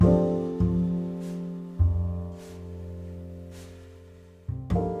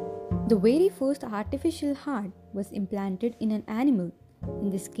The very first artificial heart was implanted in an animal, in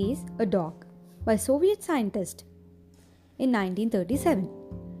this case a dog, by Soviet scientists in 1937.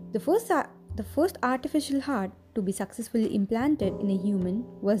 The first artificial heart to be successfully implanted in a human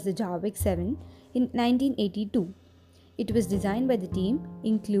was the Jarvik 7 in 1982. It was designed by the team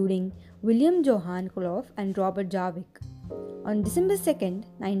including William Johann Koloff and Robert Jarvik. On December 2,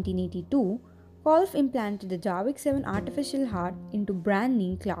 1982, Koloff implanted the Jarvik 7 artificial heart into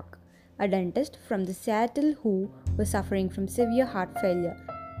Brandy Clark, a dentist from the Seattle who was suffering from severe heart failure.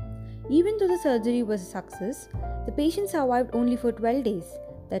 Even though the surgery was a success, the patient survived only for 12 days,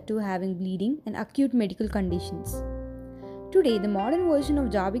 that too having bleeding and acute medical conditions. Today, the modern version of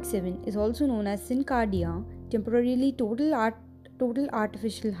Jarvik 7 is also known as SynCardia, temporarily total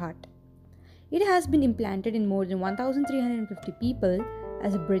artificial heart. It has been implanted in more than 1,350 people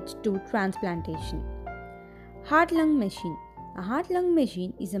as a bridge to transplantation. Heart-lung machine. A heart-lung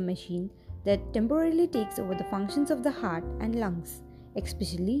machine is a machine that temporarily takes over the functions of the heart and lungs,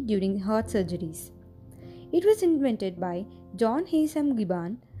 especially during heart surgeries. It was invented by John Haysham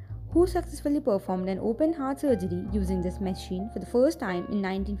Gibbon, who successfully performed an open heart surgery using this machine for the first time in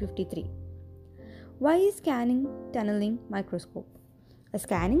 1953. Why is scanning tunneling microscope? A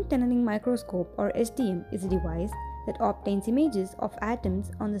scanning tunneling microscope or STM is a device that obtains images of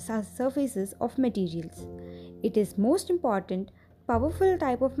atoms on the surfaces of materials. It is most important, powerful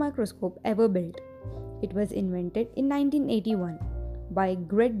type of microscope ever built. It was invented in 1981 by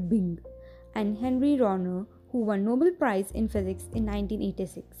Greg Bing and Henry Roner, who won Nobel Prize in Physics in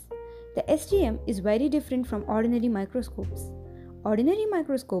 1986. The STM is very different from ordinary microscopes. Ordinary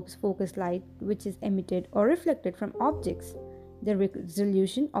microscopes focus light which is emitted or reflected from objects. The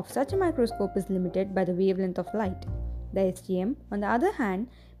resolution of such a microscope is limited by the wavelength of light. The STM, on the other hand,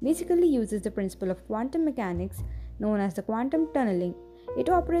 basically uses the principle of quantum mechanics known as the quantum tunneling. It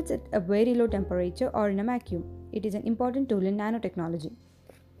operates at a very low temperature or in a vacuum. It is an important tool in nanotechnology.